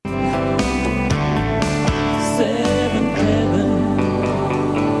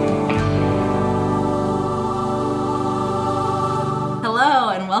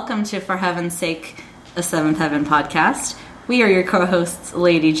welcome to For Heaven's Sake, a Seventh Heaven podcast. We are your co-hosts,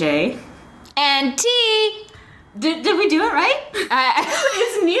 Lady J. And T. Did we do it right?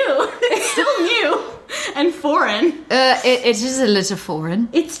 It's new. It's still new and foreign. It's just a little foreign.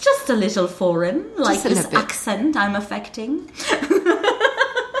 It's just a little foreign, like this bit. accent I'm affecting.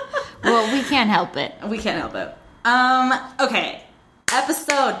 Well, we can't help it. We can't help it. Okay.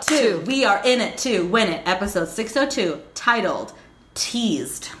 Episode 2. We are in it to win it. Episode 602, titled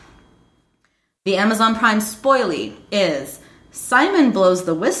Teased. The Amazon Prime spoilie is Simon blows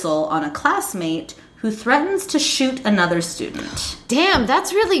the whistle on a classmate who threatens to shoot another student. Damn,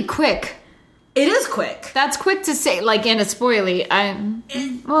 that's really quick. It is quick. That's quick to say, like in a spoilie.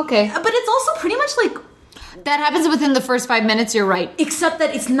 Okay. But it's also pretty much like... That happens within the first 5 minutes, you're right. Except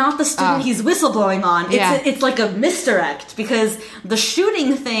that it's not the student he's whistleblowing on. It's like a misdirect, because the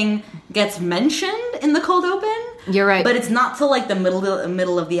shooting thing gets mentioned in the cold open. You're right. But it's not till like the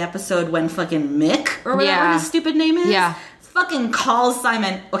middle of the episode when fucking Mick, or whatever his stupid name is, fucking calls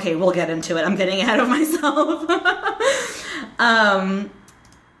Simon. Okay, we'll get into it. I'm getting ahead of myself.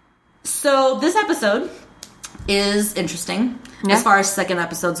 So this episode is interesting. Yeah. As far as second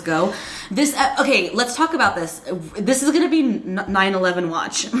episodes go. Okay, let's talk about this. This is going to be 9/11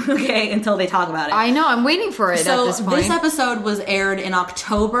 watch, okay, until they talk about it. I know, I'm waiting for it at this point. So this episode was aired in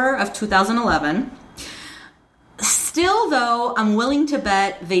October of 2011. Still, though, I'm willing to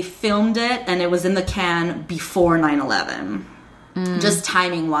bet they filmed it and it was in the can before 9/11. Just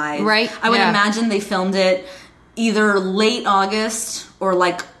timing-wise. Right, I would imagine they filmed it either late August or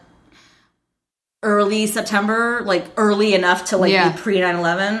like early September, like early enough to like be pre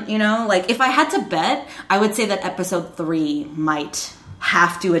 9/11, you know? Like if I had to bet, I would say that episode 3 might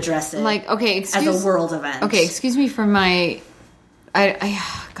have to address it. Like, okay, as a world event. Okay, excuse me for my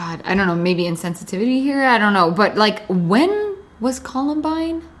God, I don't know, maybe insensitivity here, I don't know, but like when was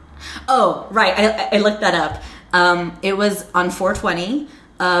Columbine? Oh, right. I looked that up. It was on 4/20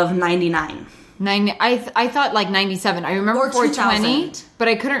 of 99. I thought like 97. I remember or 420, but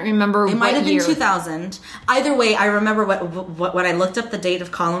I couldn't remember what year. It might have been 2000. Either way, I remember when I looked up the date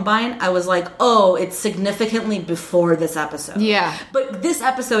of Columbine, I was like, oh, it's significantly before this episode. Yeah. But this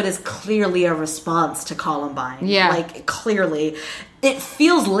episode is clearly a response to Columbine. Yeah. Like, clearly. It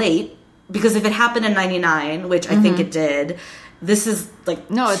feels late, because if it happened in 99, which I think it did, this is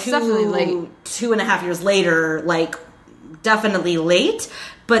like... No, it's definitely late. 2.5 years later, like, definitely late,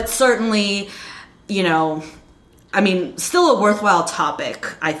 but certainly... You know, I mean, still a worthwhile topic,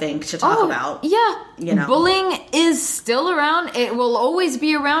 I think, to talk about. Yeah. You know. Bullying is still around. It will always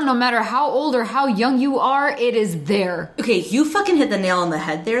be around, no matter how old or how young you are. It is there. Okay, you fucking hit the nail on the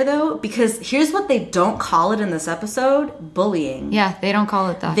head there, though, because here's what they don't call it in this episode. Bullying. Yeah, they don't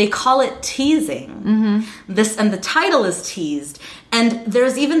call it that. They call it teasing. Mm-hmm. And the title is Teased. And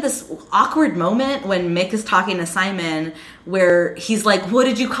there's even this awkward moment when Mick is talking to Simon where he's like, what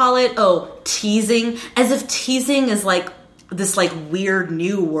did you call it? Oh, teasing. As if teasing is like this like weird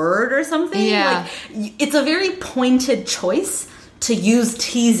new word or something. Yeah. Like, it's a very pointed choice to use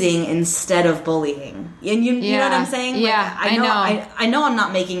teasing instead of bullying. And you know what I'm saying? Like, Yeah, I know. I know I'm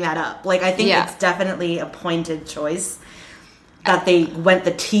not making that up. Like, I think it's definitely a pointed choice that they went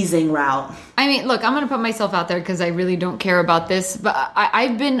the teasing route. I mean, look, I'm going to put myself out there because I really don't care about this. But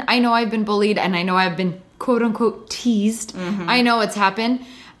I know I've been bullied, and I know I've been quote unquote teased. Mm-hmm. I know it's happened.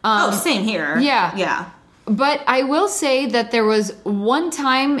 Same here. Yeah. Yeah. But I will say that there was one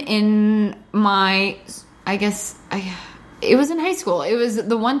time in my, it was in high school. It was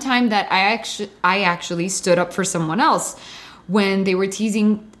the one time that I actually stood up for someone else when they were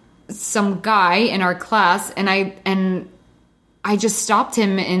teasing some guy in our class, and I just stopped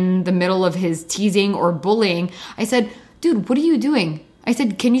him in the middle of his teasing or bullying. I said, dude, what are you doing? I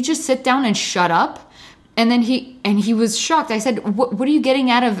said, can you just sit down and shut up? And then he was shocked. I said, what are you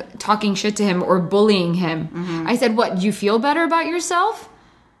getting out of talking shit to him or bullying him? Mm-hmm. I said, what, you feel better about yourself?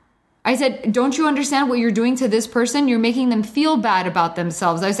 I said, don't you understand what you're doing to this person? You're making them feel bad about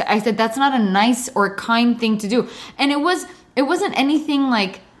themselves. I said, that's not a nice or kind thing to do. And it wasn't anything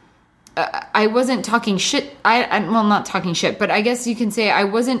like, I wasn't talking shit. Well, not talking shit, but I guess you can say I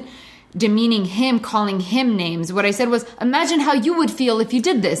wasn't demeaning him, calling him names. What I said was, imagine how you would feel if you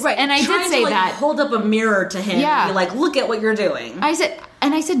did this. Right. And I did say that. Hold up a mirror to him. Yeah. And be like, look at what you're doing. I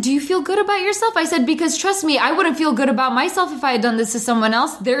said, do you feel good about yourself? I said, because trust me, I wouldn't feel good about myself if I had done this to someone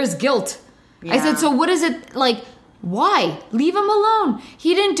else. There is guilt. Yeah. I said, so what is it like? Why? Leave him alone.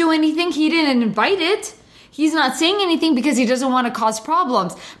 He didn't do anything. He didn't invite it. He's not saying anything because he doesn't want to cause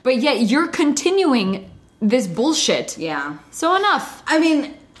problems. But yet you're continuing this bullshit. Yeah. So enough. I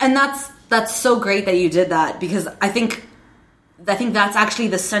mean, and that's so great that you did that, because I think I think that's actually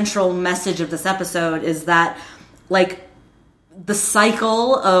the central message of this episode, is that, like, the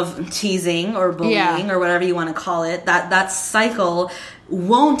cycle of teasing or bullying or whatever you want to call it, that cycle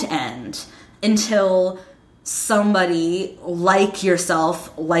won't end until somebody like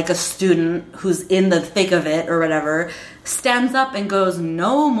yourself, like a student who's in the thick of it or whatever, stands up and goes,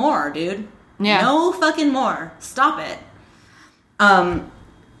 no more, dude. Yeah. No fucking more. Stop it.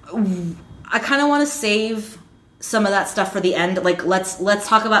 I kind of want to save some of that stuff for the end. Like, let's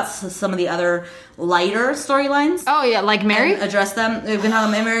talk about some of the other lighter storylines. Oh yeah, like Mary. Address them. We can talk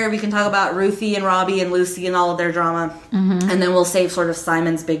about Mary. We can talk about Ruthie and Robbie and Lucy and all of their drama, and then we'll save sort of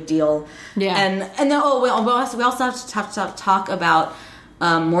Simon's big deal. Yeah, and then we also have to talk about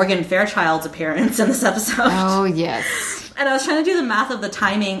Morgan Fairchild's appearance in this episode. Oh yes. And I was trying to do the math of the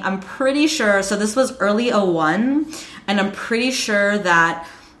timing. I'm pretty sure. So this was early 01, and I'm pretty sure that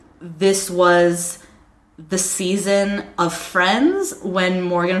this was the season of Friends when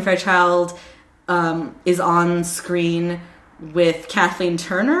Morgan Fairchild is on screen with Kathleen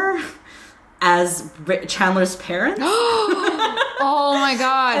Turner as Chandler's parents. Oh my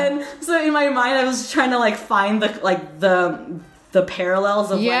god! And so in my mind, I was trying to like find the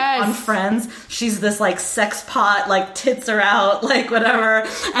parallels of like on Friends. She's this like sex pot, like tits are out, like whatever.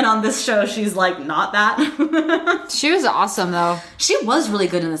 And on this show, she's like not that. She was awesome though. She was really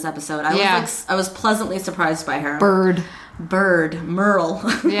good in this episode. I was pleasantly surprised by her. Merle.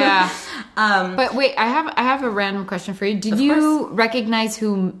 Yeah. But wait, I have a random question for you. Did you recognize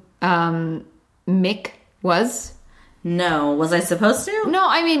who Mick was? No. Was I supposed to? No,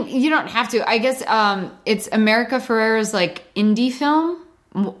 I mean, you don't have to. I guess it's America Ferrera's like indie film.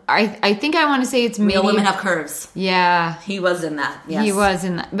 I think I want to say it's maybe Real Women Have Curves. Yeah. He was in that. Yes. He was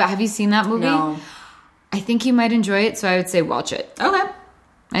in that. But have you seen that movie? No. I think you might enjoy it, so I would say watch it. Okay.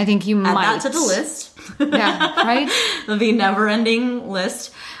 I think you might. Add that to the list. Yeah, right? The never-ending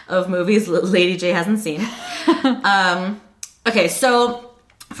list of movies Lady J hasn't seen. Okay, so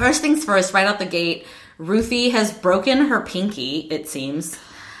first things first, right out the gate, Ruthie has broken her pinky, it seems.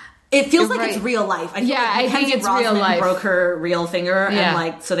 It feels like it's real life. I think it's real life. Broke her real finger, and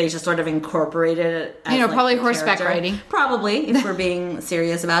like so they just sort of incorporated it. As, probably horseback riding. Probably, if we're being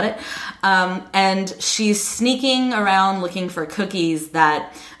serious about it. And she's sneaking around looking for cookies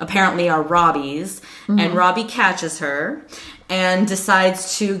that apparently are Robbie's, and Robbie catches her and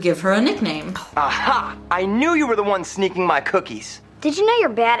decides to give her a nickname. Aha! I knew you were the one sneaking my cookies. Did you know you're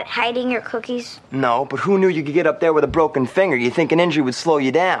bad at hiding your cookies? No, but who knew you could get up there with a broken finger? You think an injury would slow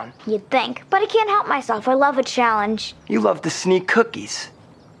you down? You'd think, but I can't help myself. I love a challenge. You love to sneak cookies.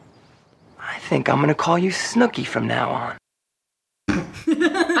 I think I'm gonna call you Snooky from now on.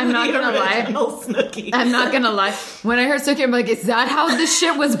 I'm not gonna lie. Snooki. I'm not gonna lie. When I heard Snooki, I'm like, is that how this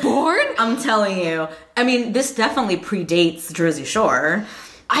shit was born? I'm telling you. I mean, this definitely predates Jersey Shore.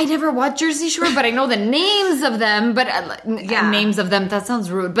 I never watched Jersey Shore, but I know the names of them. But names of them, that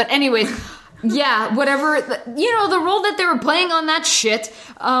sounds rude. But anyways, yeah, whatever. You know, the role that they were playing on that shit.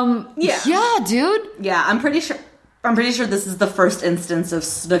 Yeah, dude. Yeah, I'm pretty sure this is the first instance of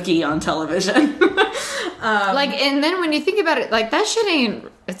Snooki on television. And then when you think about it, like, that shit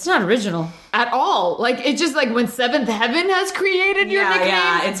it's not original at all. Like, it's just like when Seventh Heaven has created your nickname.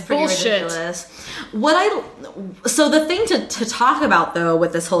 Yeah, it's pretty ridiculous. So the thing to talk about, though,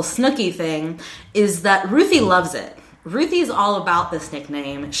 with this whole Snooki thing is that Ruthie loves it. Ruthie's all about this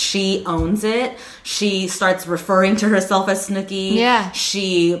nickname. She owns it. She starts referring to herself as Snooki. Yeah.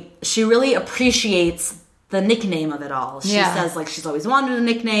 She really appreciates the nickname of it all. She says, like, she's always wanted a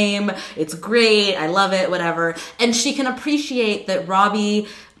nickname. It's great. I love it, whatever. And she can appreciate that Robbie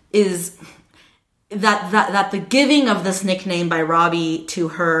is... That the giving of this nickname by Robbie to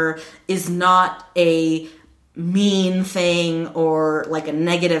her is not a mean thing or like a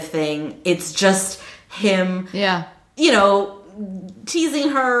negative thing. It's just him, teasing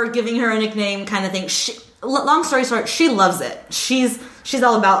her, giving her a nickname kind of thing. Long story short, she loves it. She's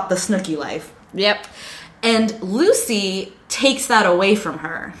all about the Snooki life. Yep. And Lucy takes that away from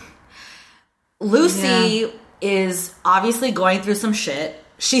her. Lucy is obviously going through some shit.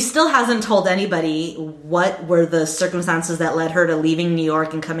 She still hasn't told anybody what were the circumstances that led her to leaving New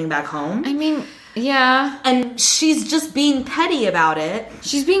York and coming back home. I mean, yeah. And she's just being petty about it.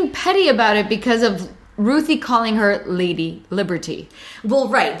 She's being petty about it because of Ruthie calling her Lady Liberty. Well,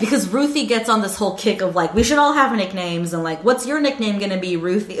 right, because Ruthie gets on this whole kick of, like, we should all have nicknames, and, like, what's your nickname going to be,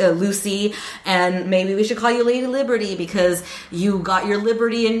 Lucy? And maybe we should call you Lady Liberty because you got your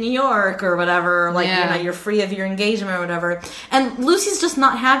liberty in New York or whatever. Like, you're free of your engagement or whatever. And Lucy's just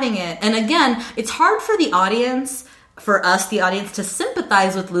not having it. And again, it's hard for the audience for us, the audience, to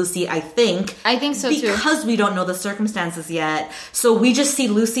sympathize with Lucy, I think. I think so, too. Because we don't know the circumstances yet. So we just see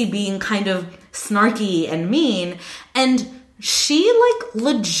Lucy being kind of snarky and mean. And she, like,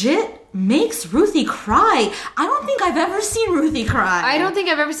 legit makes Ruthie cry. I don't think I've ever seen Ruthie cry. I don't think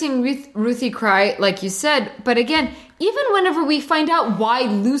I've ever seen Ruthie cry, like you said. But again, even whenever we find out why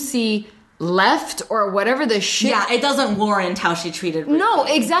Lucy left or whatever the shit... Yeah, it doesn't warrant how she treated Ruthie. No,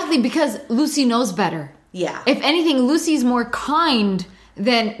 exactly, because Lucy knows better. Yeah. If anything, Lucy's more kind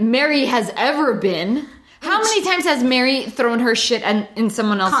than Mary has ever been. How many times has Mary thrown her shit in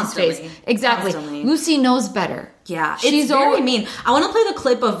someone else's Constantly. face? Exactly. Constantly. Lucy knows better. Yeah, She's it's very always mean. I want to play the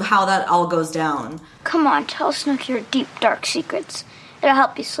clip of how that all goes down. Come on, tell Snooky your deep, dark secrets. It'll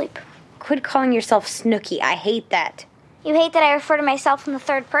help you sleep. Quit calling yourself Snooky. I hate that. You hate that I refer to myself in the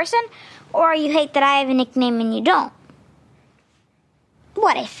third person? Or you hate that I have a nickname and you don't?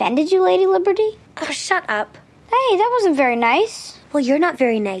 What, I offended you, Lady Liberty? Oh, shut up. Hey, that wasn't very nice. Well, you're not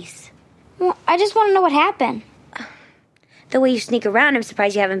very nice. Well, I just want to know what happened. The way you sneak around, I'm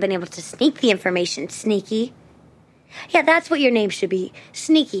surprised you haven't been able to sneak the information, Sneaky. Yeah, that's what your name should be.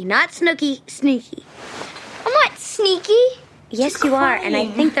 Sneaky, not Snooky, Sneaky. I'm not sneaky. Yes, you are, and I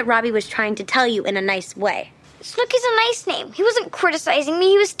think that Robbie was trying to tell you in a nice way. Snooky's a nice name. He wasn't criticizing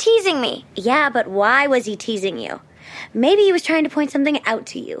me, he was teasing me. Yeah, but why was he teasing you? Maybe he was trying to point something out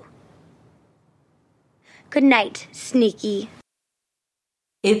to you. Good night, Sneaky.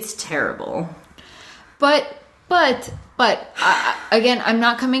 It's terrible. But again, I'm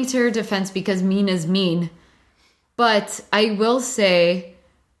not coming to her defense because mean is mean. But I will say,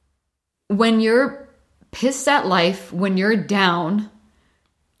 when you're pissed at life, when you're down,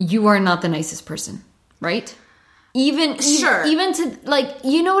 you are not the nicest person, right? Even to, like,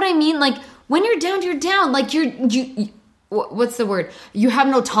 you know what I mean? Like, when you're down, you're down. Like, you what's the word? You have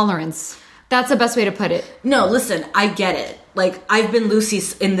no tolerance. That's the best way to put it. No, listen, I get it. Like, I've been Lucy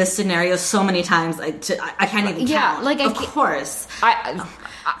in this scenario so many times, I can't even count. Yeah, like, of course.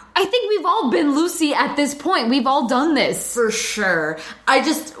 I think we've all been Lucy at this point. We've all done this. For sure.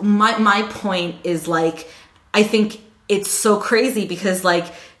 My point is, like, I think it's so crazy because, like,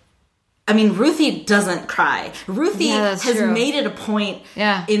 I mean, Ruthie doesn't cry. Ruthie has made it a point,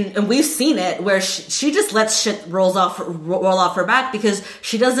 and we've seen it, where she just lets shit roll off her back because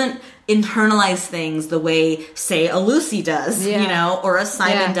she doesn't internalize things the way, say, a Lucy does, you know, or a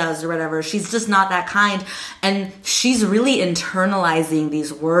Simon does or whatever. She's just not that kind. And she's really internalizing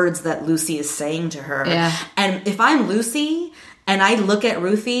these words that Lucy is saying to her. Yeah. And if I'm Lucy and I look at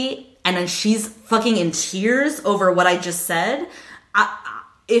Ruthie and then she's fucking in tears over what I just said,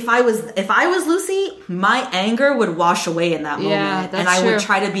 if I was Lucy, my anger would wash away in that moment, and I would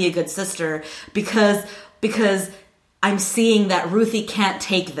try to be a good sister because I'm seeing that Ruthie can't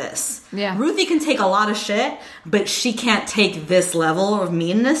take this. Yeah, Ruthie can take a lot of shit, but she can't take this level of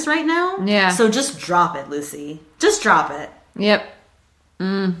meanness right now. Yeah, so just drop it, Lucy. Just drop it. Yep.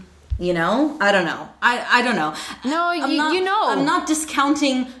 You know, I don't know. I don't know. No, you know, I'm not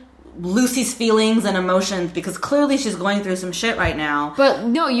discounting Lucy's feelings and emotions because clearly she's going through some shit right now. But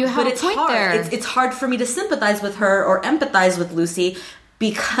no, you have a point hard. there. It's hard for me to sympathize with her or empathize with Lucy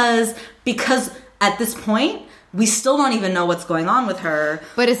because at this point we still don't even know what's going on with her.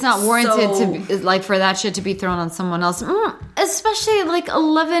 But it's not warranted to be, like, for that shit to be thrown on someone else, especially like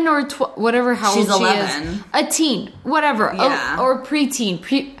 11 or 12, whatever. How old she 11. is, a teen, whatever, or preteen,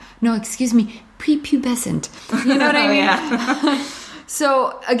 prepubescent. You know what I mean? Yeah.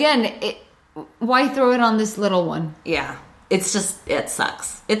 So, again, why throw it on this little one? Yeah. It's just, it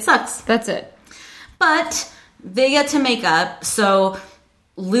sucks. It sucks. That's it. But they get to make up. So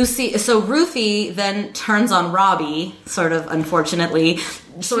Ruthie then turns on Robbie, sort of, unfortunately.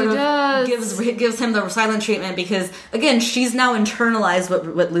 Gives him the silent treatment because, again, she's now internalized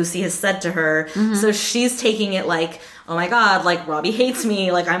what Lucy has said to her. Mm-hmm. So she's taking it like, oh my god, like, Robbie hates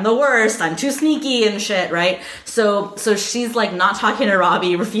me, like, I'm the worst, I'm too sneaky and shit, right? So she's, like, not talking to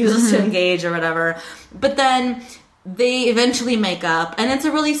Robbie, refuses to engage or whatever. But then they eventually make up, and it's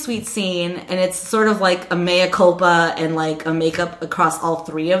a really sweet scene, and it's sort of like a mea culpa and, like, a makeup across all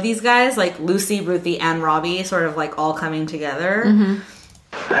three of these guys, like Lucy, Ruthie, and Robbie, sort of, like, all coming together.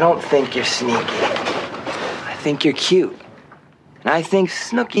 Mm-hmm. I don't think you're sneaky. I think you're cute. And I think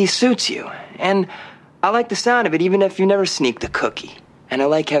Snooky suits you. And I like the sound of it, even if you never sneak the cookie. And I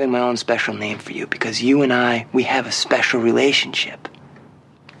like having my own special name for you, because you and I, we have a special relationship.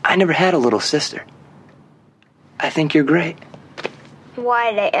 I never had a little sister. I think you're great.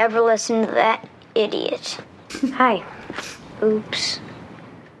 Why did I ever listen to that idiot? Hi. Oops.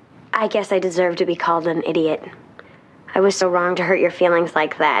 I guess I deserve to be called an idiot. I was so wrong to hurt your feelings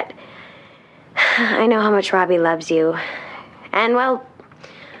like that. I know how much Robbie loves you. And, well,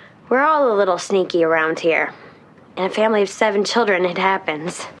 we're all a little sneaky around here. In a family of 7 children, it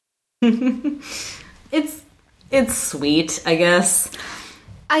happens. It's sweet, I guess.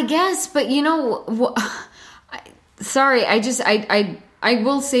 I guess, but you know, sorry, I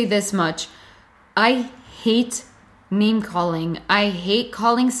will say this much. I hate name calling. I hate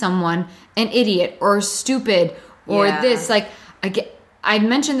calling someone an idiot or stupid or this. Like, I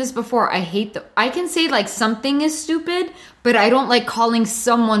mentioned this before. I can say like something is stupid, but I don't like calling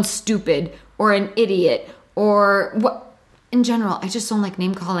someone stupid or an idiot or what. In general, I just don't like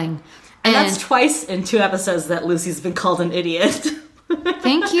name calling. And that's twice in 2 episodes that Lucy's been called an idiot.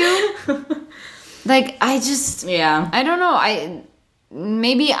 Thank you. Like, I don't know. I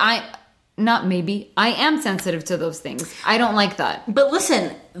am sensitive to those things. I don't like that. But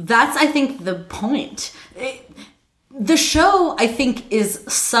listen, that's, I think, the point. The show, I think, is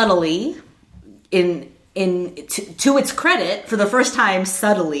subtly, to its credit, for the first time,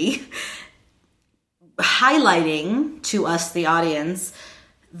 subtly highlighting to us, the audience,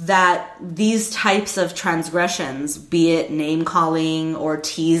 that these types of transgressions, be it name calling or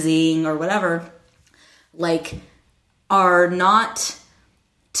teasing or whatever, like, are not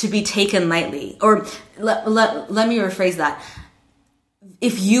to be taken lightly. Or let me rephrase that.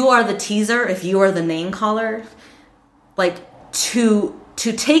 If you are the teaser, if you are the name caller, like, to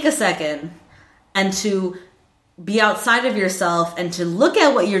take a second and to be outside of yourself and to look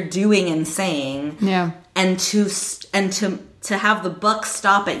at what you're doing and saying, and to have the buck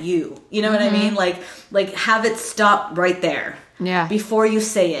stop at you. You know what I mean? Like have it stop right there. Yeah. Before you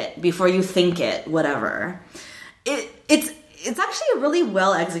say it, before you think it, whatever. It's actually a really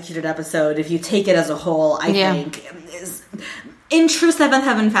well executed episode if you take it as a whole, I think. In true Seventh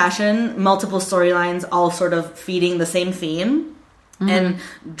Heaven fashion, multiple storylines all sort of feeding the same theme and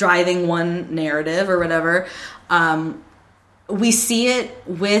driving one narrative or whatever. We see it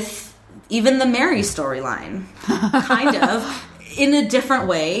with even the Mary storyline, kind of, in a different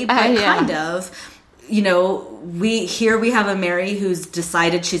way, but kind of. You know, we have a Mary who's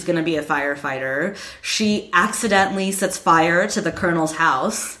decided she's going to be a firefighter. She accidentally sets fire to the colonel's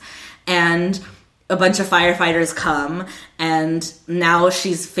house, and a bunch of firefighters come, and now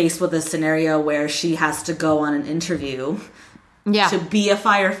she's faced with a scenario where she has to go on an interview to be a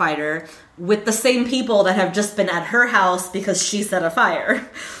firefighter with the same people that have just been at her house because she set a fire.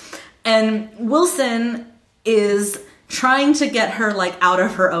 And Wilson is trying to get her, like, out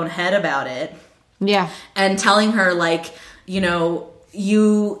of her own head about it. Yeah. And telling her, like, you know,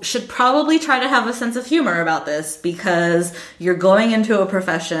 you should probably try to have a sense of humor about this because you're going into a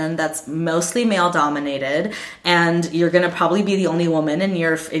profession that's mostly male dominated, and you're going to probably be the only woman in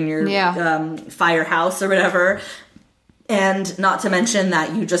your firehouse or whatever. And not to mention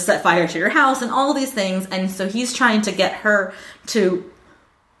that you just set fire to your house and all these things. And so he's trying to get her to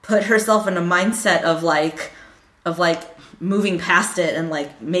put herself in a mindset of moving past it and,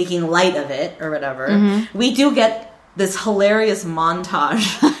 like, making light of it or whatever. We do get this hilarious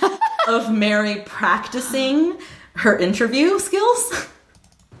montage of Mary practicing her interview skills.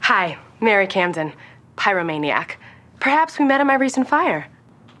 Hi, Mary Camden, pyromaniac. Perhaps we met at my recent fire.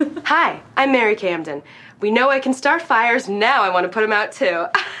 Hi, I'm Mary Camden. We know I can start fires, now I want to put them out too.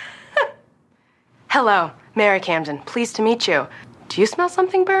 Hello, Mary Camden, pleased to meet you. Do you smell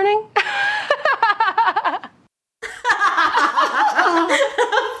something burning?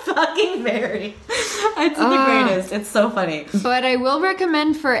 Fucking Mary. It's the greatest. It's so funny. But I will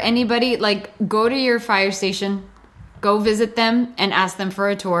recommend for anybody, like, go to your fire station, go visit them, and ask them for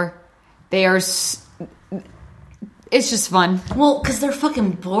a tour. They are... It's just fun. Well, because they're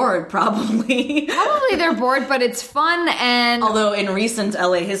fucking bored, probably. Probably they're bored, but it's fun. And although in recent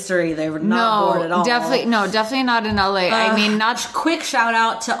LA history, they were not bored at all. Definitely not in LA. I mean, not quick shout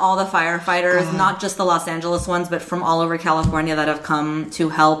out to all the firefighters, not just the Los Angeles ones, but from all over California that have come to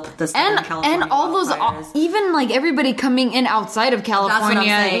help the Southern California and all fires. Those, even like everybody coming in outside of California. That's what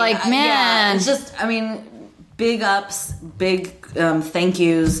I'm saying. Like, man, it's just, I mean, big ups, big thank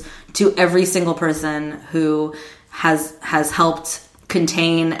yous to every single person who has helped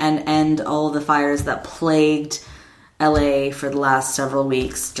contain and end all the fires that plagued LA for the last several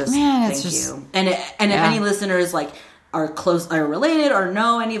weeks. Just thank you. And if any listeners like are related or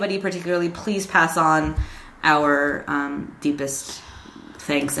know anybody particularly, please pass on our deepest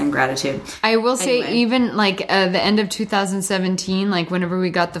thanks and gratitude. I will say, even like the end of 2017, like whenever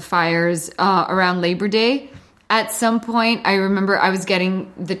we got the fires around Labor Day, at some point I remember I was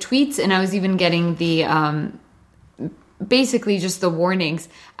getting the tweets and I was even getting the basically just the warnings.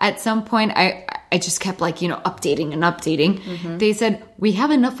 At some point, I just kept like, you know, updating and updating. Mm-hmm. They said, we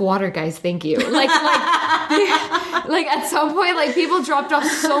have enough water, guys. Thank you. Like at some point, like people dropped off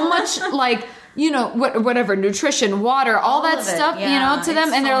so much, like, you know, whatever, nutrition, water, all that of it, stuff, yeah, you know, to them.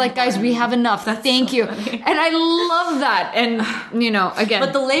 it's And they're so like, guys, we have enough. Thank you. funny. And I love that. And, you know, again.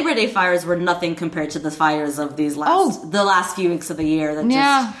 But the Labor Day fires were nothing compared to the fires of the last few weeks of the year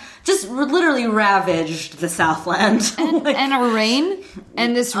that just literally ravaged the Southland. and a rain.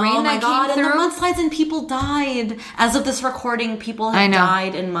 And this rain oh my that God, came through. and the mudslides, and people died. As of this recording, people have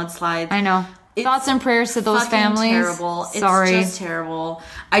died in mudslides. I know. It's Thoughts and prayers to those fucking families. Terrible. Sorry. It's just terrible.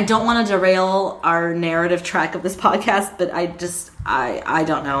 I don't want to derail our narrative track of this podcast, but I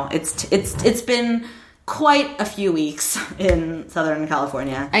don't know. It's been quite a few weeks in Southern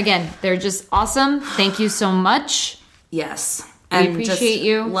California. Again, they're just awesome. Thank you so much. Yes. We And appreciate just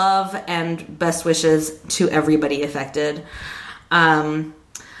you. Love and best wishes to everybody affected.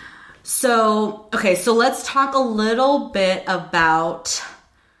 So let's talk a little bit about...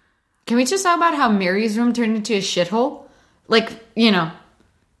 Can we just talk about how Mary's room turned into a shithole? Like, you know,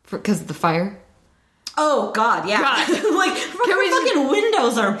 because of the fire? Oh, God, yeah. God. Like, her fucking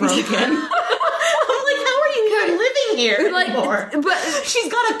windows are broken. I'm like, how are you even living here anymore? But she's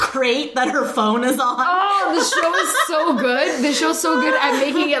got a crate that her phone is on. oh, the show is so good. The show's so good. I'm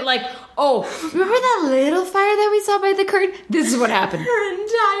making it like, oh, remember that little fire that we saw by the curtain? This is what happened. Her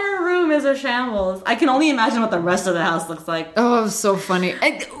entire room is a shambles. I can only imagine what the rest of the house looks like. Oh, so funny.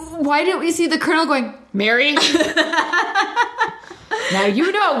 And why didn't we see the Colonel going, Mary? Now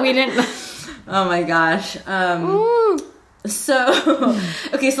you know we didn't. Oh my gosh. So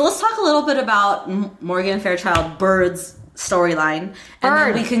let's talk a little bit about Morgan Fairchild Bird's storyline, and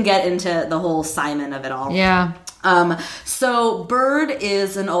then we can get into the whole Simon of it all. Yeah. So Bird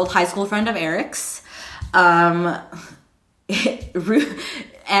is an old high school friend of Eric's.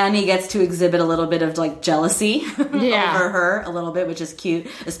 Annie gets to exhibit a little bit of like jealousy over her a little bit, which is cute,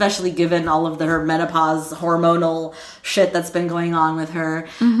 especially given all of her menopause hormonal shit that's been going on with her.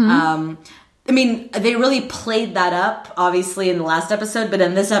 I mean, they really played that up, obviously, in the last episode, but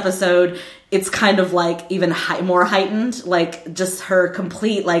in this episode, it's kind of like even more heightened, like just her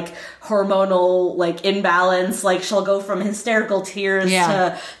complete like hormonal like imbalance. Like she'll go from hysterical tears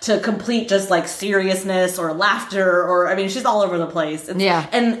to complete just like seriousness or laughter, or I mean, she's all over the place.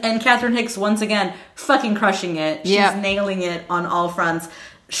 And Catherine Hicks once again fucking crushing it. She's nailing it on all fronts.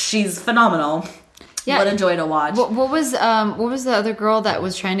 She's phenomenal. Yeah. What a joy to watch. What was the other girl that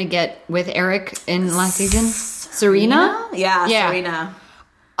was trying to get with Eric in last season? Serena? Yeah, Serena.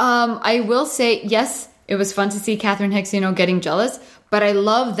 I will say, yes, it was fun to see Catherine Hicks, you know, getting jealous, but I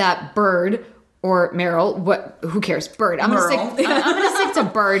love that Bird or Meryl, who cares? Bird. I'm gonna stick to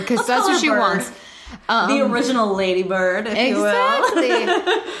Bird because that's what she wants. The original Lady Bird, if you will. Exactly.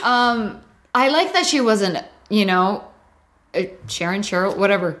 I like that she wasn't, you know, Cheryl,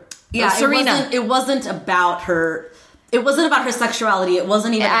 whatever. Yeah, Serena. It wasn't about her. It wasn't about her sexuality. It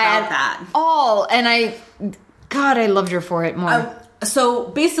wasn't even about that. And I loved her for it more. So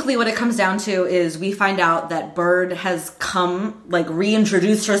basically what it comes down to is we find out that Bird has come, like,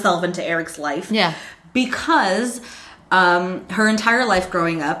 reintroduced herself into Eric's life. Yeah. Because her entire life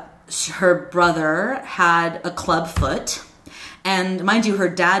growing up, her brother had a club foot. And mind you, her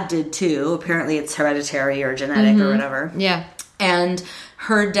dad did too. Apparently it's hereditary or genetic or whatever. Yeah. And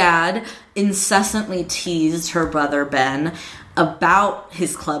her dad incessantly teased her brother Ben about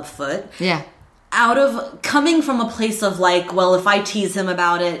his club foot. Yeah. Out of coming from a place of like, well, if I tease him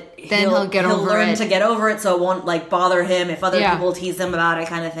about it, then he'll learn to get over it, so it won't like bother him if other people tease him about it,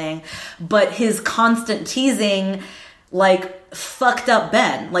 kind of thing. But his constant teasing, like, fucked up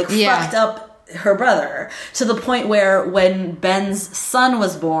Ben, fucked up her brother, to the point where when Ben's son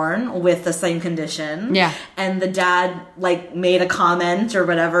was born with the same condition, and the dad like made a comment or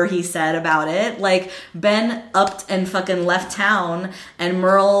whatever he said about it, like Ben upped and fucking left town, and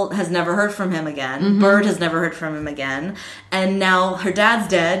Merle has never heard from him again. Bird has never heard from him again, and now her dad's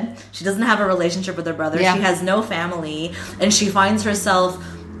dead. She doesn't have a relationship with her brother. She has no family, and she finds herself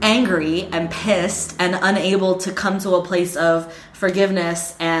angry and pissed and unable to come to a place of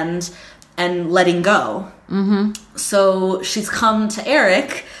forgiveness and letting go. So she's come to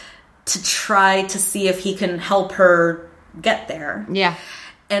Eric to try to see if he can help her get there. Yeah.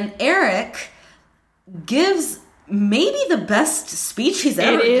 And Eric gives maybe the best speech he's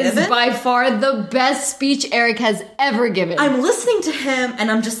ever given. It is by far the best speech Eric has ever given. I'm listening to him and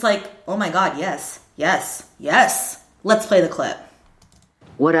I'm just like, oh my God, yes. Let's play the clip.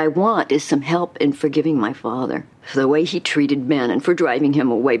 What I want is some help in forgiving my father for the way he treated Ben and for driving him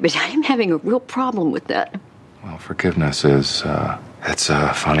away. But I'm having a real problem with that. Well, Forgiveness is, it's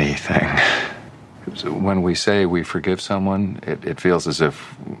a funny thing. When we say we forgive someone, it feels as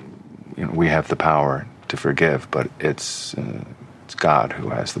if we have the power to forgive, but it's God who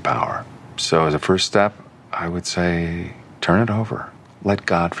has the power. So as a first step, I would say turn it over. Let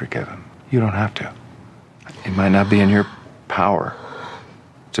God forgive him. You don't have to. It might not be in your power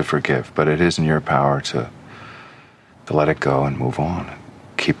to forgive, but it is in your power to let it go and move on.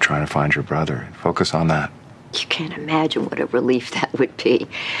 Keep trying to find your brother. Focus on that. You can't imagine what a relief that would be.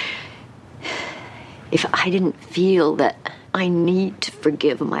 If I didn't feel that I need to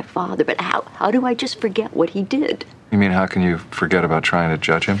forgive my father, but how do I just forget what he did? You mean, how can you forget about trying to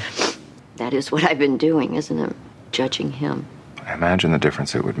judge him? That is what I've been doing, isn't it? Judging him. I imagine the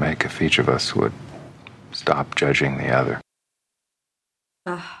difference it would make if each of us would stop judging the other.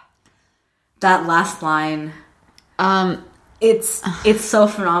 That last line, it's so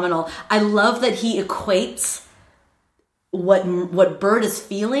phenomenal. I love that he equates what Bird is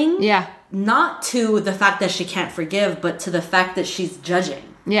feeling, not to the fact that she can't forgive, but to the fact that she's judging.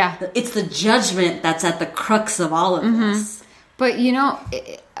 Yeah, it's the judgment that's at the crux of all of this. But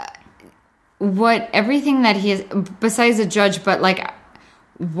what everything that he is, besides a judge, but like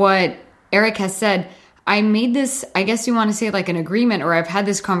what Eric has said, I made this, I guess you want to say like an agreement, or I've had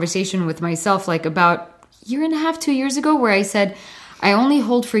this conversation with myself like about a year and a half, 2 years ago, where I said, I only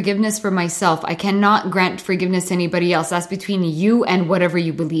hold forgiveness for myself. I cannot grant forgiveness to anybody else. That's between you and whatever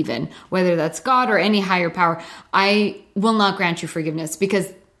you believe in, whether that's God or any higher power. I will not grant you forgiveness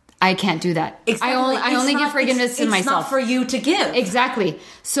because I can't do that. Exactly. I only give forgiveness to myself. It's not for you to give. Exactly.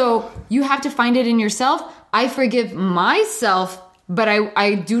 So you have to find it in yourself. I forgive myself, but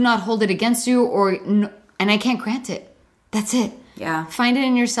I do not hold it against you, and I can't grant it. That's it. Yeah. Find it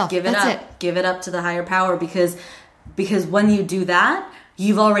in yourself. Give it That's up. Give it up to the higher power, because when you do that,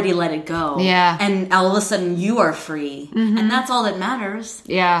 you've already let it go. Yeah. And all of a sudden you are free. And that's all that matters.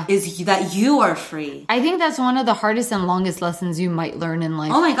 Yeah. Is that you are free. I think that's one of the hardest and longest lessons you might learn in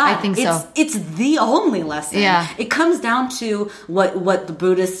life. Oh my God. I think so. It's the only lesson. Yeah. It comes down to what the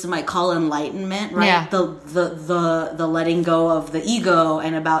Buddhists might call enlightenment, right? Yeah. The letting go of the ego,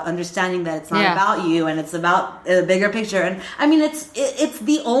 and about understanding that it's not about you and it's about a bigger picture. And I mean, it's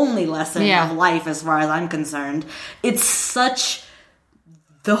the only lesson of life as far as I'm concerned. It's such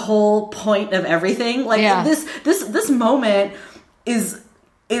the whole point of everything. Like this moment is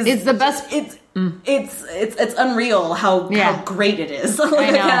the best. It's unreal how great it is.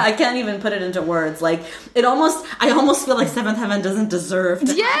 Like, I can't even put it into words. Like I almost feel like Seventh Heaven doesn't deserve to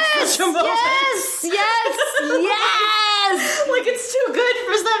have such a moment. Yes. Like it's too good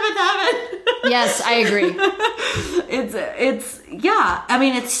for Seventh Heaven. Yes, I agree. I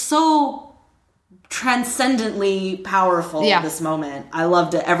mean, it's so transcendently powerful. This moment, I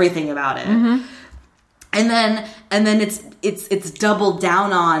loved everything about it. And then it's doubled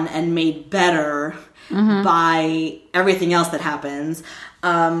down on and made better by everything else that happens.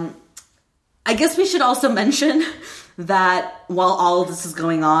 I guess we should also mention that while all of this is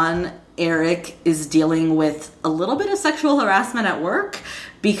going on, Eric is dealing with a little bit of sexual harassment at work,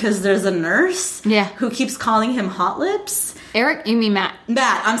 because there's a nurse who keeps calling him Hot Lips. Eric? You mean Matt?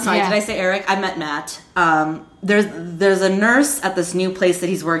 Matt, I'm sorry. Did I say Eric? I meant Matt. There's a nurse at this new place that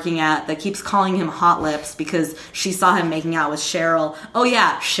he's working at that keeps calling him Hot Lips because she saw him making out with Cheryl. Oh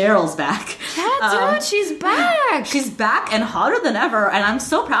yeah, Cheryl's back. Yeah, dude, she's back. She's back and hotter than ever, and I'm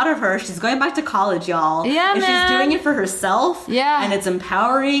so proud of her. She's going back to college, y'all. Yeah, and man. She's doing it for herself. Yeah. And it's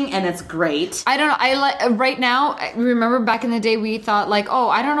empowering and it's great. I don't know. Right now, I remember back in the day we thought like, oh,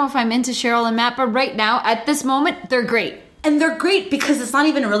 I don't know if I'm into Cheryl and Matt, but right now, at this moment, they're great. And they're great because it's not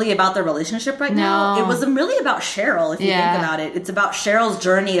even really about their relationship right now. It was really about Cheryl, if you think about it. It's about Cheryl's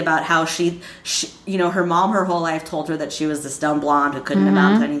journey, about how she her mom her whole life told her that she was this dumb blonde who couldn't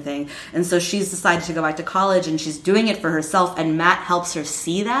amount to anything. And so she's decided to go back to college, and she's doing it for herself, and Matt helps her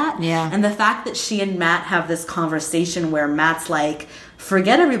see that. Yeah. And the fact that she and Matt have this conversation where Matt's like,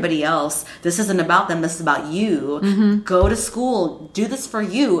 forget everybody else. This isn't about them. This is about you. Go to school. Do this for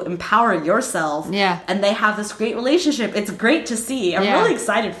you. Empower yourself. Yeah. And they have this great relationship. It's great to see. I'm really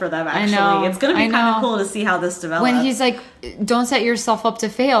excited for them, actually. I know. It's going to be kind of cool to see how this develops. When he's like, don't set yourself up to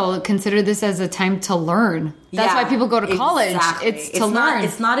fail. Consider this as a time to learn. That's why people go to college. Exactly. It's to learn.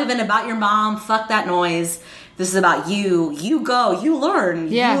 It's not even about your mom. Fuck that noise. This is about you. You go. You learn.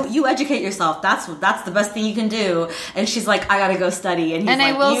 Yeah. You educate yourself. That's the best thing you can do. And she's like, I gotta go study. And he's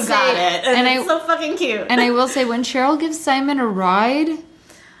like, you got it. And it's so fucking cute. And I will say, when Cheryl gives Simon a ride,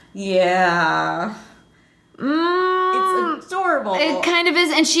 it's adorable. it kind of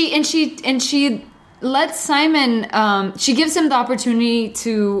is. And she lets Simon. She gives him the opportunity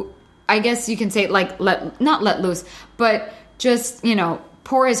to. I guess you can say, like, not let loose, but just, you know,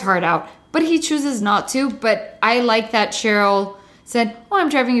 pour his heart out. But he chooses not to. But I like that Cheryl said, oh, I'm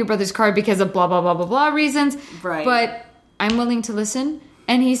driving your brother's car because of blah, blah, blah, blah, blah reasons. Right. But I'm willing to listen.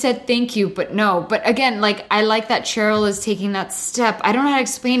 And he said, thank you, but no. But again, like, I like that Cheryl is taking that step. I don't know how to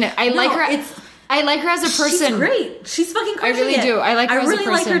explain it. I like her as a person. She's great. She's fucking crushing I really it. do. I like her as a person.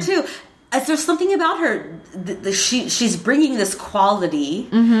 I really like her too. There's something about her. She's bringing this quality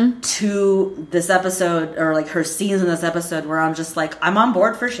to this episode, or like her scenes in this episode, where I'm just like, I'm on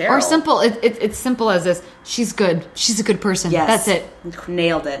board for Cheryl. Or simple. It's simple as this. She's good. She's a good person. Yes. That's it.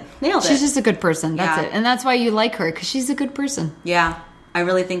 Nailed it. She's just a good person. That's Yeah. it. And that's why you like her, because she's a good person. Yeah, I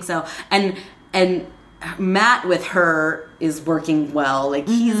really think so. And Matt with her is working well. Like,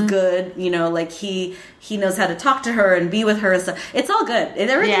 he's good, you know, like he knows how to talk to her and be with her and stuff. It's all good.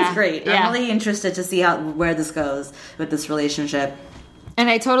 Everything's great. Yeah. I'm really interested to see where this goes with this relationship. And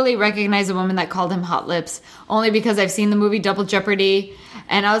I totally recognize a woman that called him Hot Lips, only because I've seen the movie Double Jeopardy,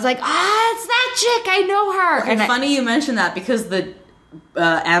 and I was like, it's that chick, I know her. Okay, and funny you mentioned that, because the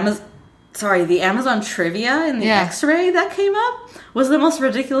Amazon trivia in the X-ray that came up was the most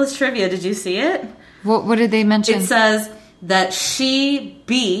ridiculous trivia. Did you see it? What did they mention? It says that she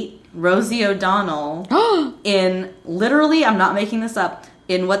beat Rosie O'Donnell in, literally, I'm not making this up,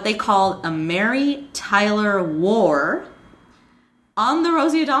 in what they called a Mary Tyler War on the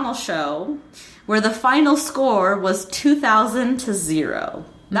Rosie O'Donnell show, where the final score was 2,000-0.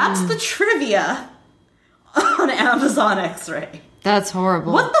 That's the trivia on Amazon X-ray. That's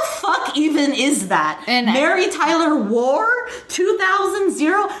horrible. What the fuck even is that? And Mary Tyler War?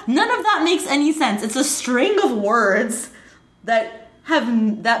 2000-0? None of that makes any sense. It's a string of words that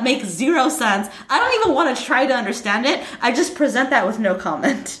make zero sense. I don't even want to try to understand it. I just present that with no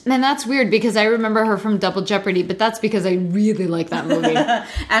comment. And that's weird, because I remember her from Double Jeopardy, but that's because I really like that movie.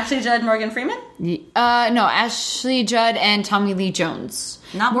 Ashley Judd, Morgan Freeman? No, Ashley Judd and Tommy Lee Jones.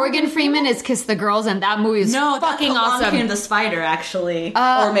 Not Morgan Freeman is Kiss the Girls, and that movie is fucking awesome. Along Came the Spider, actually.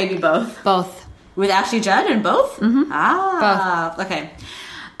 Or maybe both. Both. With Ashley Judd in both? Mm-hmm. Both. Okay.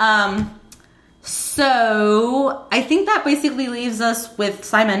 So, I think that basically leaves us with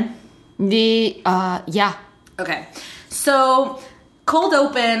Simon. Yeah. Okay. So, cold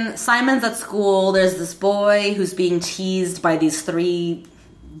open, Simon's at school. There's this boy who's being teased by these 3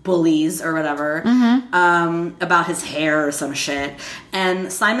 bullies or whatever about his hair or some shit.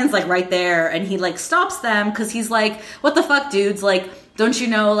 And Simon's like right there, and he like stops them because he's like, what the fuck, dudes? Like, don't you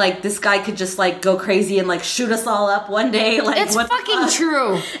know, like, this guy could just, like, go crazy and, like, shoot us all up one day? Like, it's fucking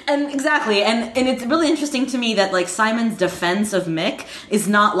true. And exactly. And it's really interesting to me that, like, Simon's defense of Mick is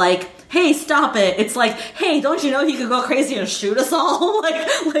not like, hey, stop it. It's like, hey, don't you know he could go crazy and shoot us all?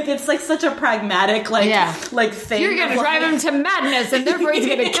 like it's, like, such a pragmatic, like thing. You're going to drive him to madness, and therefore he's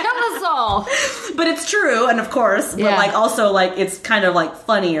going to kill us all. But it's true, and of course. But, like, also, like, it's kind of, like,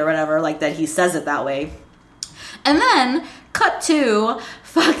 funny or whatever, like, that he says it that way. And then, cut to,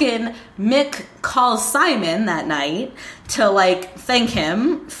 fucking Mick calls Simon that night to, like, thank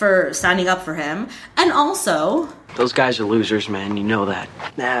him for standing up for him. And also... Those guys are losers, man. You know that.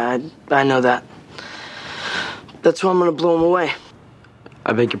 Nah, I know that. That's why I'm gonna blow them away.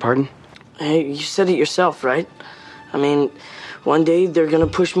 I beg your pardon? Hey, you said it yourself, right? I mean, one day they're gonna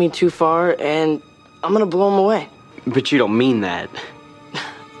push me too far, and I'm gonna blow them away. But you don't mean that.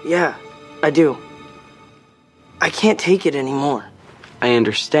 Yeah, I do. I can't take it anymore. I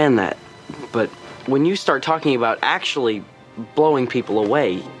understand that, but when you start talking about actually blowing people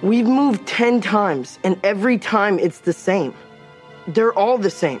away... We've moved 10 times, and every time it's the same. They're all the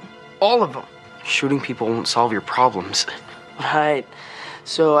same. All of them. Shooting people won't solve your problems. Right.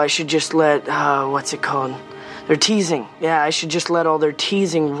 So I should just let, what's it called? They're teasing. Yeah, I should just let all their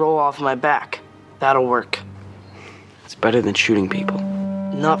teasing roll off my back. That'll work. It's better than shooting people.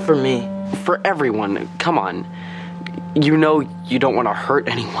 Not for me. For everyone. Come on. You know you don't want to hurt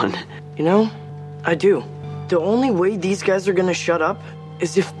anyone. You know, I do. The only way these guys are gonna shut up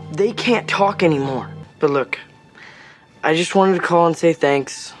is if they can't talk anymore. But look, I just wanted to call and say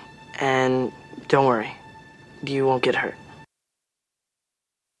thanks, and don't worry, you won't get hurt.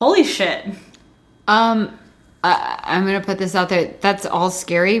 Holy shit. I'm gonna put this out there. That's all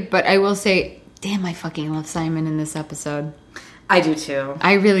scary, but I will say, damn, I fucking love Simon in this episode. I do too.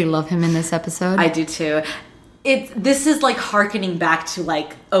 I really love him in this episode. I do too. This is like hearkening back to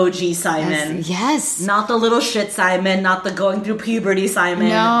like OG Simon. Yes. Not the little shit Simon, not the going through puberty Simon,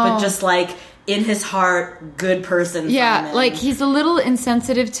 but just like in his heart, good person Simon. Like he's a little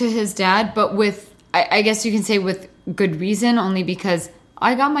insensitive to his dad, but with, I guess you can say with good reason, only because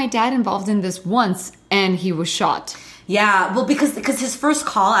I got my dad involved in this once and he was shot. Yeah, well, because his first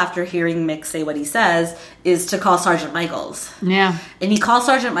call after hearing Mick say what he says is to call Sergeant Michaels. Yeah. And he calls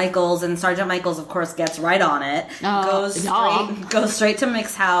Sergeant Michaels, and Sergeant Michaels, of course, gets right on it. Goes straight to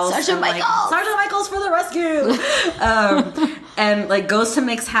Mick's house. Sergeant Michaels! Sergeant Michaels for the rescue! And, like, goes to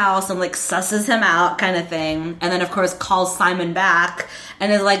Mick's house and, like, susses him out kind of thing. And then, of course, calls Simon back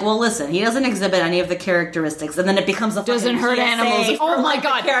and is like, well, listen, he doesn't exhibit any of the characteristics. And then it becomes a doesn't hurt animals. Oh, my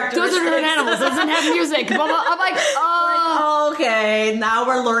God. Doesn't hurt animals. Doesn't have music. Blah, blah. I'm like, oh. Like, okay, now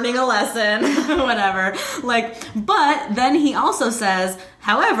we're learning a lesson. Whatever. Like, but then he also says,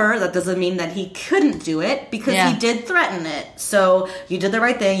 however, that doesn't mean that he couldn't do it because he did threaten it. So you did the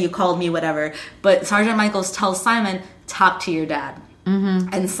right thing. You called me, whatever. But Sergeant Michaels tells Simon, talk to your dad.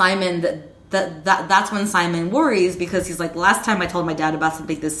 Mm-hmm. And Simon, that's when Simon worries because he's like, last time I told my dad about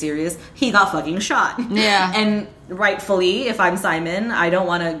something this serious, he got fucking shot. Yeah. And rightfully, if I'm Simon, I don't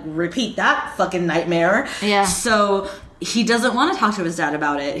want to repeat that fucking nightmare. Yeah. So he doesn't want to talk to his dad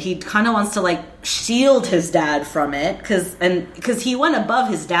about it. He kind of wants to, like, shield his dad from it because he went above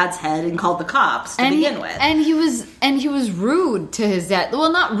his dad's head and called the cops to begin with. And he was rude to his dad.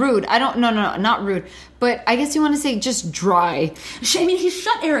 Well, not rude. Not rude. But I guess you want to say just dry. I mean, he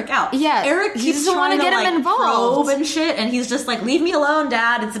shut Eric out. Yeah, Eric he keeps doesn't want to get him involved probe and shit, and he's just like, "Leave me alone,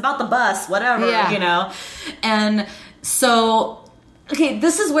 Dad. It's about the bus, whatever." Yeah. You know. And so, okay,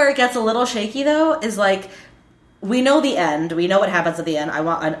 this is where it gets a little shaky, though. Is like, we know the end. We know what happens at the end.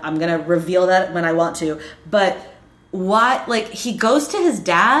 I'm gonna reveal that when I want to. But why? Like, he goes to his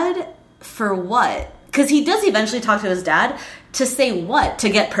dad for what? Because he does eventually talk to his dad. To say what? To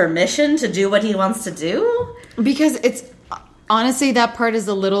get permission to do what he wants to do? Because it's... Honestly, that part is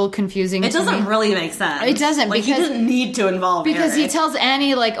a little confusing. It doesn't really make sense. It doesn't. Like, he doesn't need to involve because Eric. He tells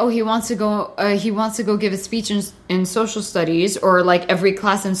Annie, like, oh, he wants to go give a speech in social studies, or like every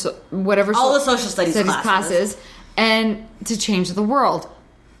class in whatever all the social studies classes, and to change the world.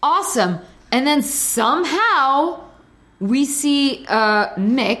 Awesome. And then somehow we see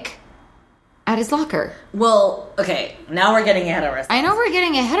Mick at his locker. Well, okay, now we're getting ahead of ourselves. I know we're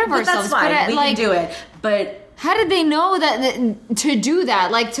getting ahead of ourselves. That's fine. But we can do it. But how did they know that to do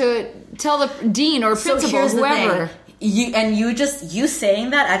that? Like, to tell the dean or principal, whoever. You saying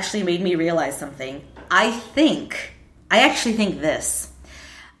that actually made me realize something. I actually think this.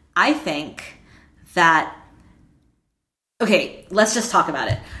 I think that... Okay, let's just talk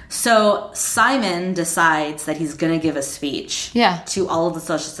about it. So Simon decides that he's going to give a speech to all of the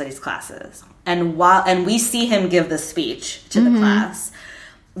social studies classes. And we see him give the speech to the class,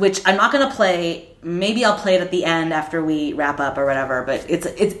 which I'm not going to play. Maybe I'll play it at the end after we wrap up or whatever, but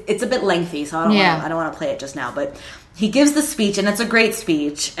it's a bit lengthy, so I don't want to play it just now. But he gives the speech, and it's a great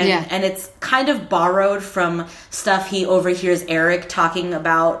speech, and it's kind of borrowed from stuff he overhears Eric talking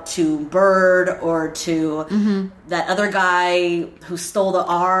about to Bird or to that other guy who stole the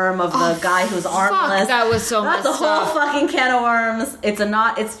arm of the guy who's armless. That was so messed up. That's a whole fucking can of worms. It's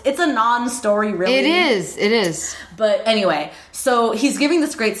a non-story, really. It is. But anyway, so he's giving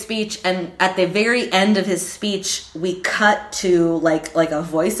this great speech, and at the very end of his speech, we cut to like a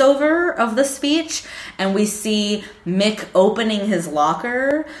voiceover of the speech, and we see Mick opening his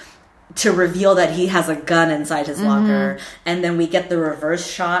locker to reveal that he has a gun inside his locker, and then we get the reverse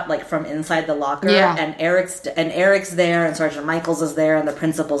shot, like from inside the locker, and Eric's there, and Sergeant Michaels is there, and the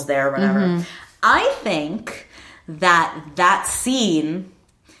principal's there, or whatever. I think that scene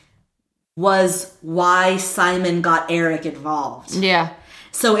was why Simon got Eric involved. Yeah.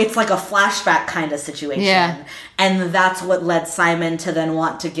 So it's like a flashback kind of situation. Yeah. And that's what led Simon to then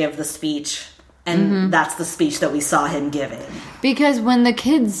want to give the speech. And that's the speech that we saw him giving. Because when the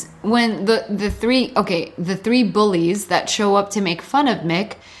three bullies that show up to make fun of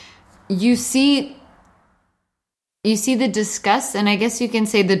Mick, you see the disgust, and I guess you can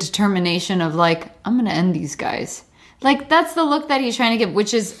say the determination of, like, I'm going to end these guys. Like, that's the look that he's trying to give,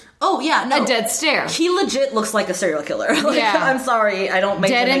 which is a dead stare. He legit looks like a serial killer. Like, I'm sorry, I don't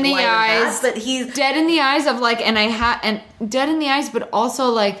make dead in the eyes, but he's dead in the eyes of, like, and dead in the eyes, but also,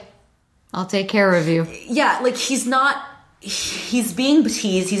 like, I'll take care of you. Yeah, like, he's being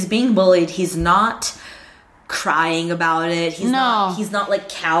teased, he's being bullied, he's not crying about it, he's not like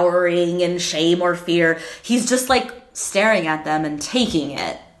cowering in shame or fear. He's just like staring at them and taking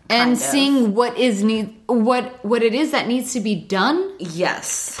it. And seeing what it is that needs to be done.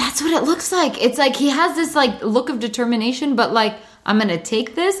 Yes. That's what it looks like. It's like he has this like look of determination, but like, I'm going to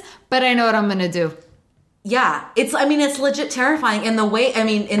take this, but I know what I'm going to do. Yeah. It's legit terrifying. And the way,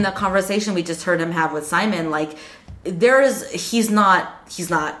 in the conversation we just heard him have with Simon, like, there's no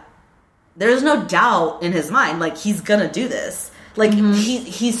doubt in his mind, like, he's going to do this. Like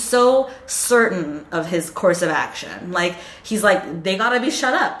he's so certain of his course of action. Like he's like, they gotta be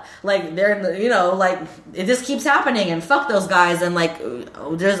shut up. Like they're, you know, like it just keeps happening and fuck those guys and like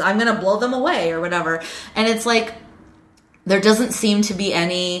I'm gonna blow them away or whatever. And it's like there doesn't seem to be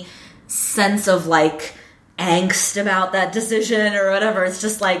any sense of like angst about that decision or whatever. It's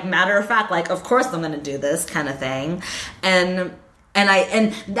just like matter of fact, like of course I'm gonna do this kind of thing. And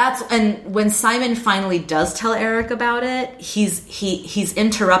when Simon finally does tell Eric about it, he's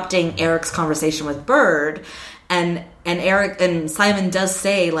interrupting Eric's conversation with Bird, and Simon does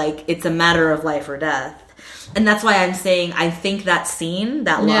say like it's a matter of life or death. And that's why I'm saying I think that scene,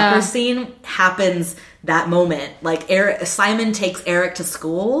 that locker scene, happens that moment. Like Simon takes Eric to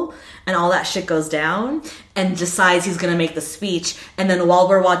school and all that shit goes down and decides he's going to make the speech. And then while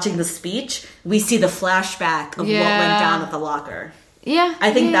we're watching the speech, we see the flashback of what went down at the locker. Yeah.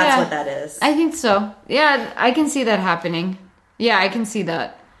 I think that's what that is. I think so. Yeah, I can see that happening. Yeah, I can see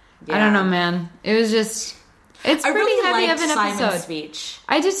that. Yeah. I don't know, man. It was just... It's pretty really heavy liked of an Simon's episode. speech.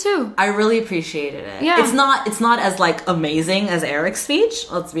 I did too. I really appreciated it. Yeah. It's not as like amazing as Eric's speech,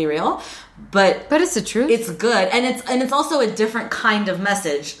 let's be real. But it's the truth. It's good. And it's also a different kind of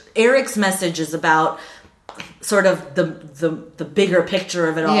message. Eric's message is about sort of the bigger picture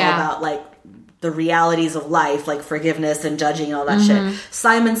of it all, about like the realities of life, like forgiveness and judging and all that shit.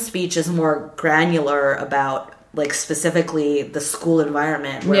 Simon's speech is more granular about like specifically the school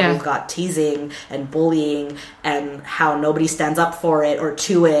environment where we've got teasing and bullying and how nobody stands up for it or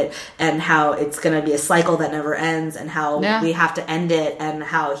to it, and how it's going to be a cycle that never ends, and how we have to end it, and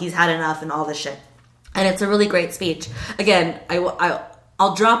how he's had enough and all this shit. And it's a really great speech. Again,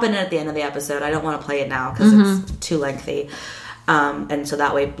 I'll drop it in at the end of the episode. I don't want to play it now because it's too lengthy. And so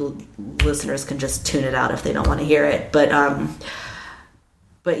that way listeners can just tune it out if they don't want to hear it. But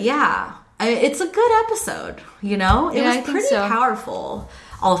yeah, it's a good episode, you know? It was pretty powerful,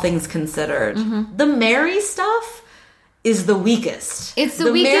 all things considered. The Mary stuff is the weakest. It's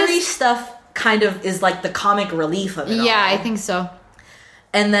the weakest. The Mary stuff kind of is like the comic relief of it all. Yeah, I think so.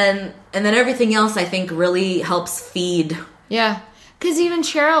 And then everything else I think really helps feed. Yeah, because even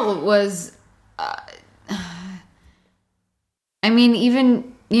Cheryl was... I mean,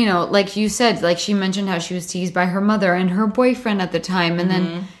 even, you know, like you said, like she mentioned how she was teased by her mother and her boyfriend at the time. And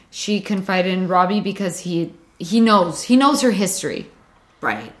then she confided in Robbie because he knows her history.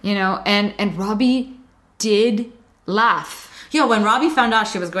 Right. You know, and Robbie did laugh. Yeah, when Robbie found out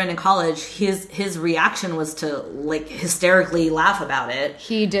she was going to college, his reaction was to like hysterically laugh about it.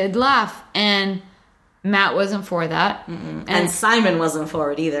 He did laugh, and Matt wasn't for that. And Simon wasn't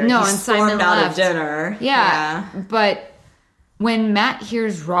for it either. No, he and stormed Simon out left. of dinner. Yeah, but when Matt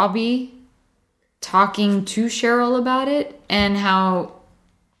hears Robbie talking to Cheryl about it, and how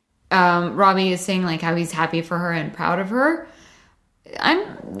Robbie is saying like how he's happy for her and proud of her, I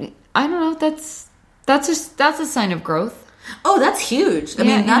don't know. That's a sign of growth. Oh, that's huge. I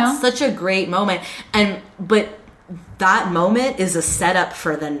mean, that's such a great moment. But that moment is a setup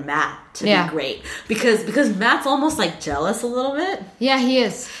for then Matt to be great. Because Matt's almost like jealous a little bit. Yeah, he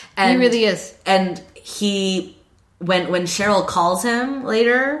is. He really is. And he, when Cheryl calls him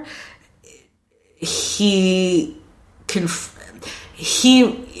later, his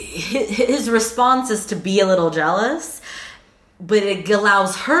response is to be a little jealous, but it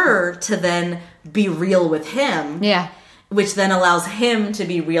allows her to then be real with him. Yeah. Which then allows him to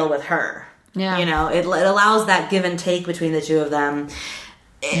be real with her. Yeah. You know, it allows that give and take between the two of them.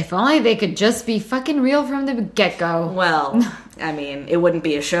 If only they could just be fucking real from the get-go. Well, I mean, it wouldn't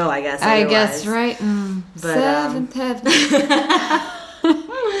be a show, I guess. I guess, right? But, Seventh heaven.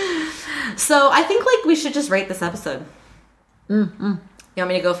 So I think like we should just rate this episode. You want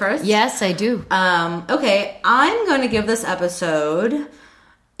me to go first? Yes, I do. Okay, I'm going to give this episode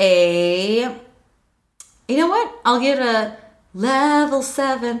a... You know what? I'll give it a level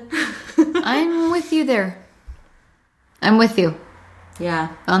 7. I'm with you there. I'm with you.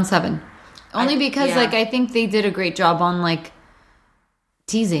 Yeah. On 7. Only because, like, I think they did a great job on, like,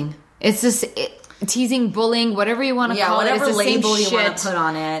 teasing. It's just... teasing, bullying, whatever you want to call it. Whatever it's the label same you want to put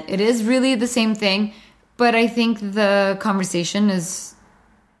on it. It is really the same thing. But I think the conversation is...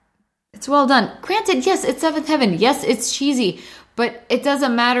 It's well done. Granted, yes, it's Seventh Heaven. Yes, it's cheesy. But it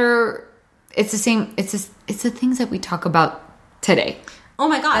doesn't matter... It's the same. It's the things that we talk about today. Oh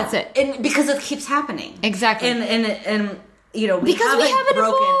my god, that's it. And because it keeps happening. Exactly. And you know, Because we haven't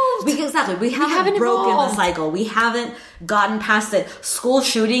evolved. We haven't broken the cycle. We haven't gotten past it. School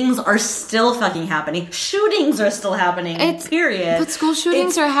shootings are still fucking happening. Shootings are still happening. Period. But school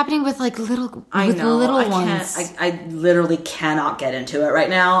shootings are happening with like little ones. I literally cannot get into it right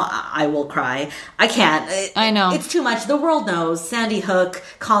now. I will cry. I can't. I know. It's too much. The world knows. Sandy Hook,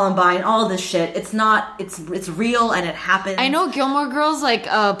 Columbine, all this shit. It's not. It's real and it happens. I know Gilmore Girls like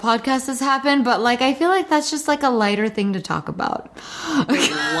podcast has happened, but like I feel like that's just like a lighter thing to talk about.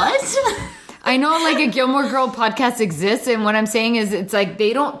 What? I know like a Gilmore Girl podcast exists, and what I'm saying is it's like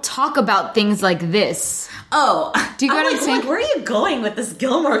they don't talk about things like this. Oh, do you get what I'm saying? Like, where are you going with this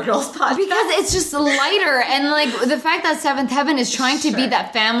Gilmore Girls podcast? Because it's just lighter, and like the fact that Seventh Heaven is trying to be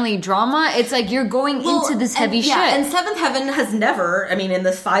that family drama, it's like you're going into this heavy shit. Yeah, and Seventh Heaven has never, I mean, in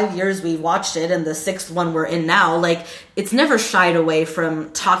the 5 years we've watched it, and the 6th one we're in now, like, it's never shied away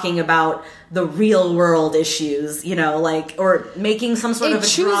from talking about the real world issues, you know, like, or making some sort of a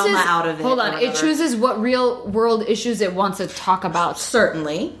drama out of it. Hold on, it chooses what real world issues it wants to talk about.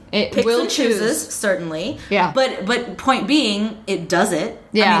 Certainly. It picks will and chooses, certainly. Yeah. But point being, it does it.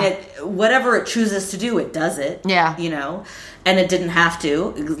 Yeah. I mean, whatever it chooses to do, it does it. Yeah. You know? And it didn't have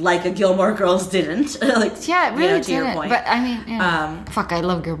to, like a Gilmore Girls didn't. Like, yeah, it really to didn't. your point. But I mean, fuck, I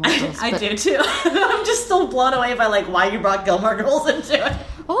love Gilmore Girls. I do too. I'm just still blown away by like why you brought Gilmore Girls into it.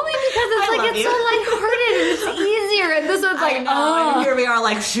 Only because it's so lighthearted and it's easier. And this one's like, and here we are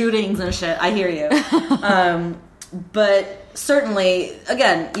like shootings and shit. I hear you. But certainly,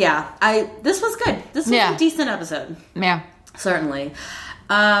 again, this was good. This was a decent episode. Yeah. Certainly.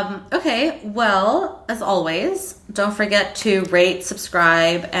 Okay, well, as always, don't forget to rate,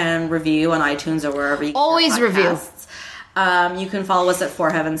 subscribe, and review on iTunes or wherever you always get review. You can follow us at For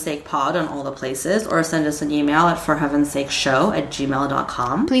Heaven's Sake Pod on all the places, or send us an email at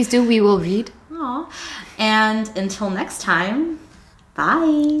forheavensakeshow@gmail.com. Please do. We will read. Aww. And until next time,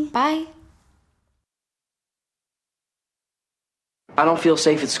 bye. Bye. I don't feel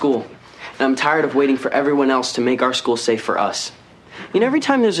safe at school, and I'm tired of waiting for everyone else to make our school safe for us. You know, every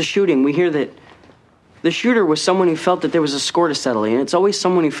time there's a shooting, we hear that the shooter was someone who felt that there was a score to settle, and it's always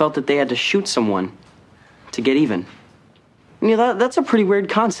someone who felt that they had to shoot someone to get even. And, you know, that's a pretty weird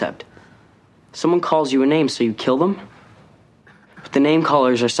concept. Someone calls you a name, so you kill them? But the name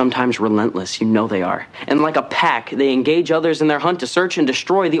callers are sometimes relentless, you know they are. And like a pack, they engage others in their hunt to search and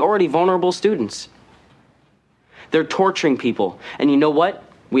destroy the already vulnerable students. They're torturing people, and you know what?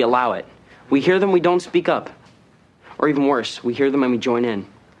 We allow it. We hear them, we don't speak up. Or even worse, we hear them and we join in.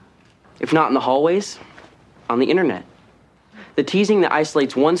 If not in the hallways, on the internet. The teasing that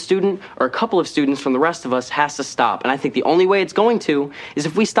isolates one student or a couple of students from the rest of us has to stop. And I think the only way it's going to is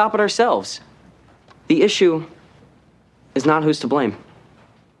if we stop it ourselves. The issue is not who's to blame.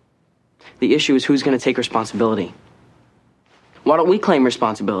 The issue is who's going to take responsibility. Why don't we claim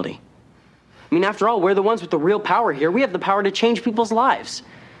responsibility? I mean, after all, we're the ones with the real power here. We have the power to change people's lives.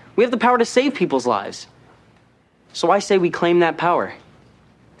 We have the power to save people's lives. So I say we claim that power.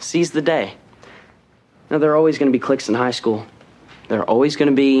 Seize the day. Now, there are always going to be cliques in high school. There are always going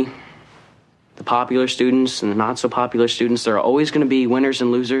to be the popular students and the not so popular students. There are always going to be winners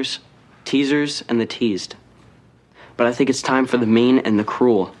and losers, teasers and the teased. But I think it's time for the mean and the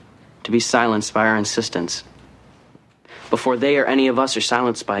cruel to be silenced by our insistence, before they or any of us are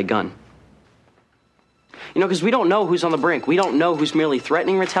silenced by a gun. You know, because we don't know who's on the brink. We don't know who's merely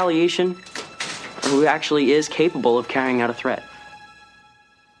threatening retaliation or who actually is capable of carrying out a threat.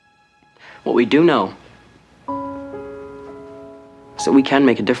 What we do know is that we can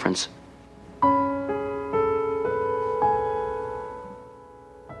make a difference.